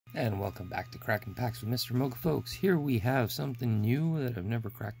And welcome back to Cracking Packs with Mr. Mocha, folks. Here we have something new that I've never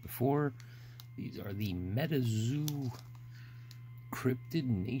cracked before. These are the Edition Cryptid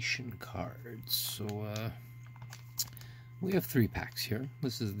Nation cards. So, we have 3 packs here.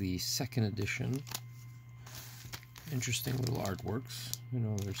 This is the second edition. Interesting little artworks. You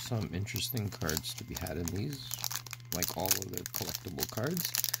know, there's some interesting cards to be had in these, like all of the collectible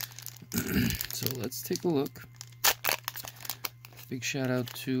cards. So let's take a look. Big shout out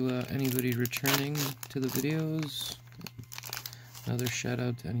to anybody returning to the videos. Another shout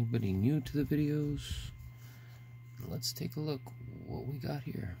out to anybody new to the videos. Let's take a look what we got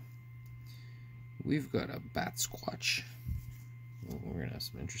here. We've got a bat squatch. We're gonna have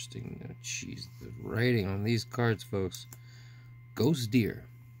some interesting geez, the writing on these cards, folks. Ghost deer.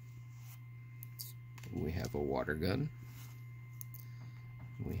 We have a water gun.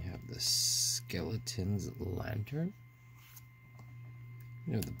 We have the skeleton's lantern.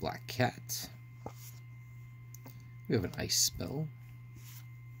 We have the black cat. We have an ice spell.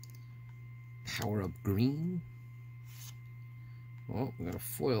 Power up green. Oh, we got a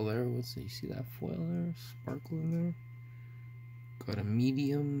foil there. What's you see that foil there? Sparkling there. Got a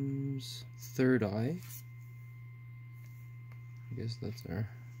medium's third eye. I guess that's our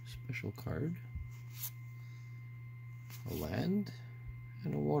special card. A land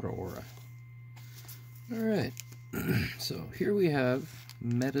and a water aura. Alright. So here we have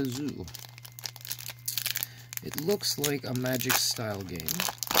Metazoo. It looks like a Magic style game.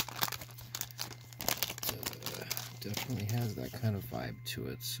 Definitely has that kind of vibe to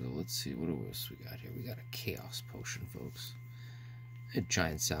it. So let's see what else we got here. We got a Chaos Potion, folks. A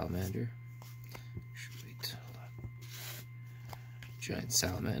giant salamander. Wait, hold on. Giant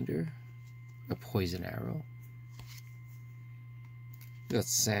salamander. A poison arrow. We got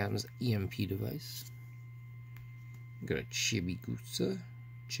Sam's EMP device. We got a Chibi-Gutsa.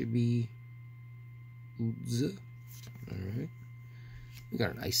 Alright. We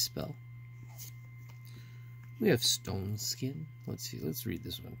got an ice spell. We have stone skin. Let's see, let's read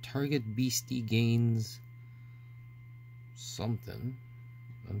this one. Target beastie gains something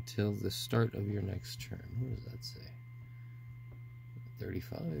until the start of your next turn. What does that say?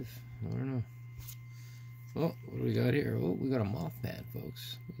 35? I don't know. Oh, what do we got here? Oh, we got a Mothman,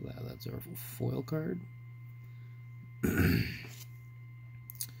 folks. Look at that. That's our foil card. I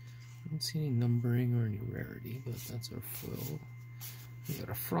don't see any numbering or any rarity, but that's our foil. We got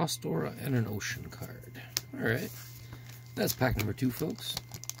a Frost Aura and an Ocean card. Alright. That's pack number 2, folks.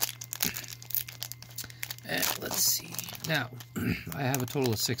 And let's see. Now, I have a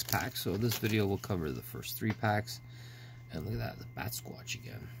total of 6 packs, so this video will cover the first 3 packs. And look at that, the Bat Squatch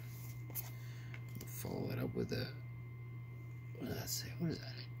again. We'll follow it up with a... what does that say? What is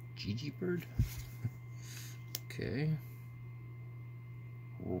that? A Gigi bird? Okay.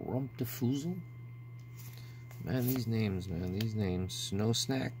 Rumptifoozle. Man, these names, man. These names. Snow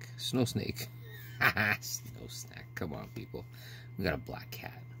Snake. Snow Snake. Snow Snack. Come on, people. We got a black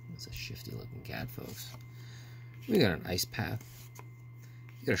cat. That's a shifty looking cat, folks. We got an Ice Path.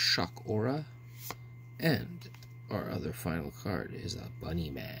 We got a Shock Aura. And our other final card is a Bunny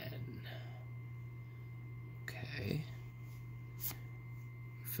Man. Okay.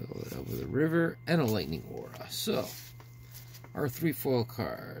 Fill it up with a river and a lightning aura. So, our 3 foil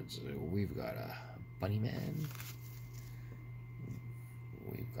cards. We've got a Bunny Man.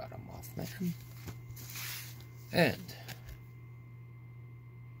 We've got a Mothman. And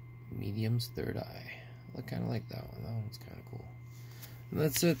Medium's third eye. I kind of like that one. That one's kind of cool. And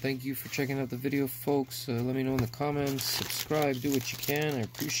that's it. Thank you for checking out the video, folks. Let me know in the comments. Subscribe. Do what you can. I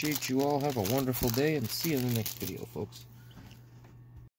appreciate you all. Have a wonderful day and see you in the next video, folks.